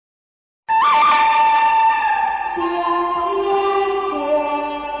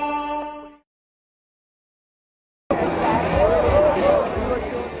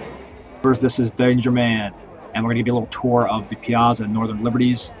Surfers, this is DangerMan, and we're going to give you a little tour of the Piazza in Northern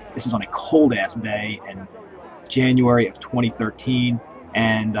Liberties. This is on a cold-ass day in January of 2013,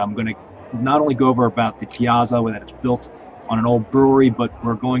 and I'm going to not only go over about the Piazza, that it's built on an old brewery, but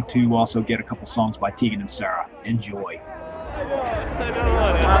we're going to also get a couple songs by Tegan and Sara. Enjoy. Like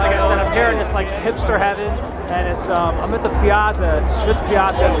I said, I'm here in this like hipster heaven, and it's I'm at the Piazza, it's Schmidts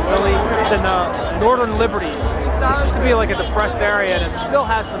Piazza in Philly. It's in Northern Liberties. This used to be like a depressed area, and it still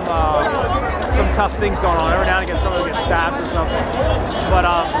has some tough things going on. Every now and again, someone will get stabbed or something. But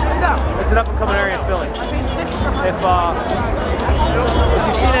it's an up-and-coming area in Philly. If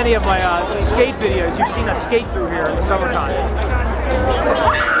you've seen any of my skate videos, you've seen us skate through here in the summertime.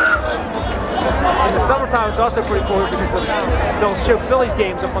 In the summertime, it's also pretty cool because they'll show Phillies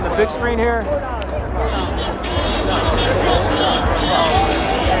games up on the big screen here.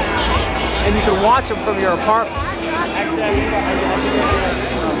 And you can watch them from your apartment.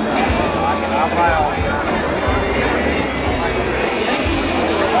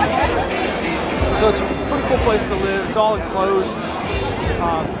 So it's a pretty cool place to live. It's all enclosed.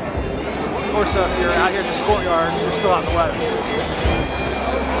 Of course, if you're out here in this courtyard, you're still out in the weather.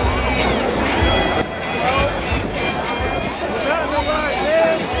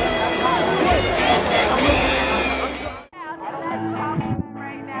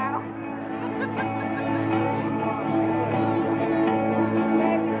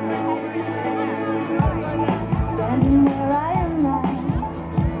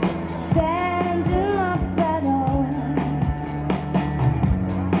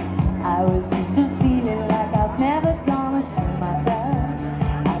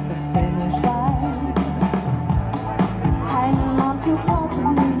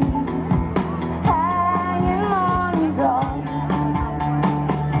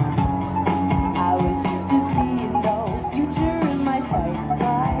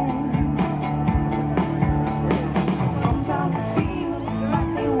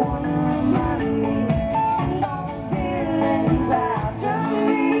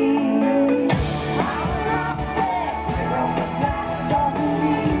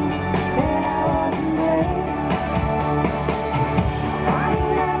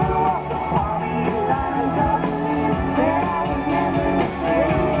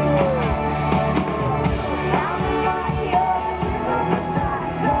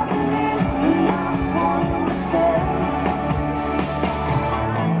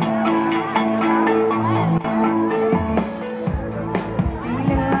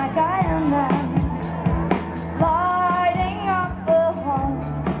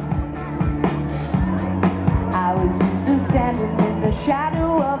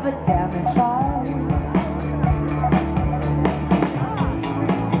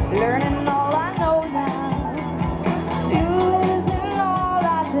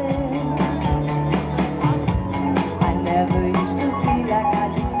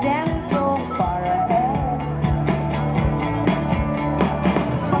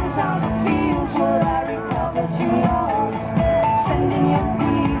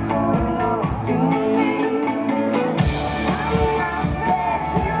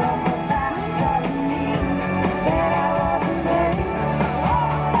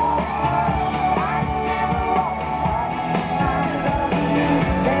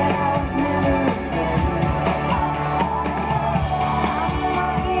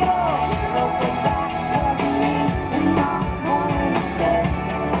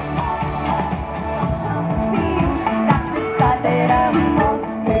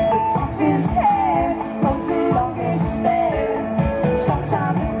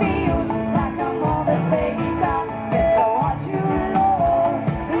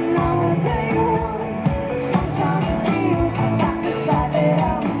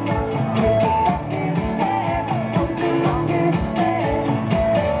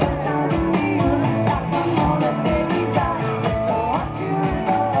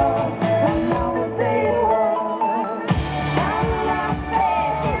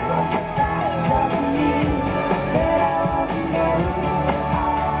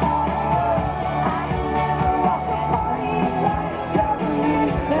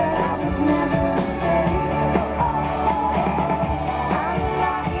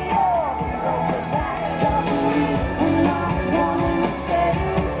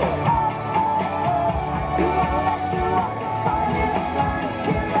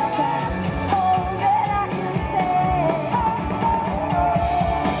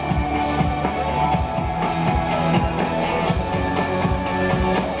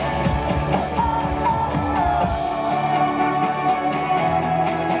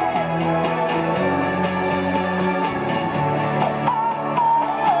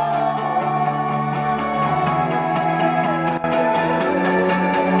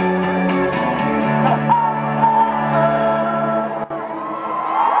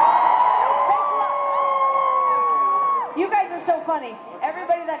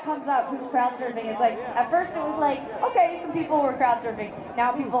 first it was like, okay, some people were crowd surfing.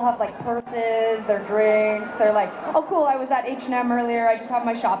 Now people have like purses, their drinks. They're like, oh cool, I was at H&M earlier. I just have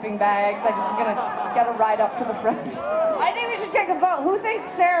my shopping bags. I just gonna get a ride up to the front. I think we should take a vote. Who thinks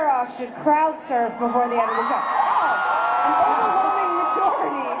Sara should crowd surf before the end of the show? Oh, an overwhelming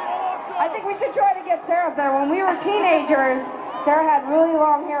majority. I think we should try to get Sara up there. When we were teenagers, Sara had really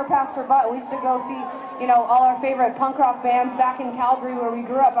long hair past her butt. We used to go see, you know, all our favorite punk rock bands back in Calgary where we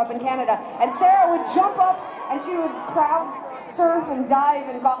grew up in Canada. And Sara would jump up and she would crowd surf and dive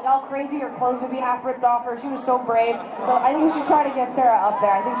and got all crazy. Her clothes would be half ripped off her. She was so brave. So I think we should try to get Sara up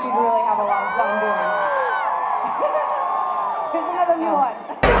there. I think she'd really have a lot of fun doing it. Here's another new one.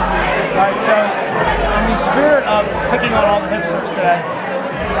 All right, so in the spirit of picking on all the hipsters today,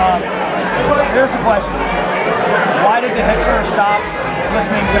 here's the question. Why did the hipsters stop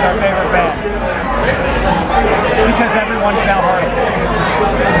listening to their favorite band? Because everyone's now hurting.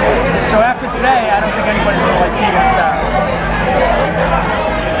 So after today, I don't think anybody's going to like Tegan and Sara.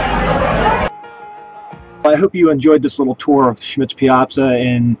 I hope you enjoyed this little tour of Schmidts Piazza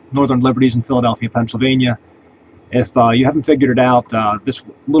in Northern Liberties in Philadelphia, Pennsylvania. If you haven't figured it out, this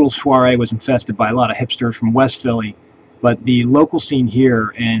little soiree was infested by a lot of hipsters from West Philly, but the local scene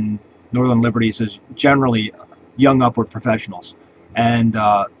here in Northern Liberties is generally young upward professionals, and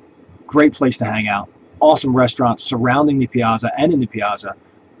great place to hang out. Awesome restaurants surrounding the Piazza and in the Piazza.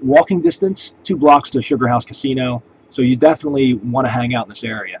 Walking distance, 2 blocks to Sugar House Casino, so you definitely want to hang out in this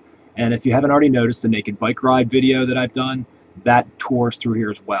area. And if you haven't already noticed the naked bike ride video that I've done, that tours through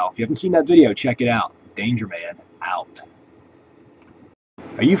here as well. If you haven't seen that video, check it out. DangerMan out.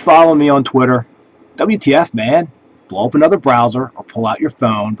 Are you following me on Twitter? WTF, man? Blow up another browser or pull out your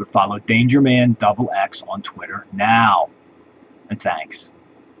phone, but follow DangerMan XX on Twitter now. And thanks.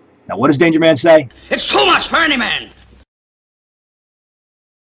 Now, what does DangerMan say? It's too much for any man.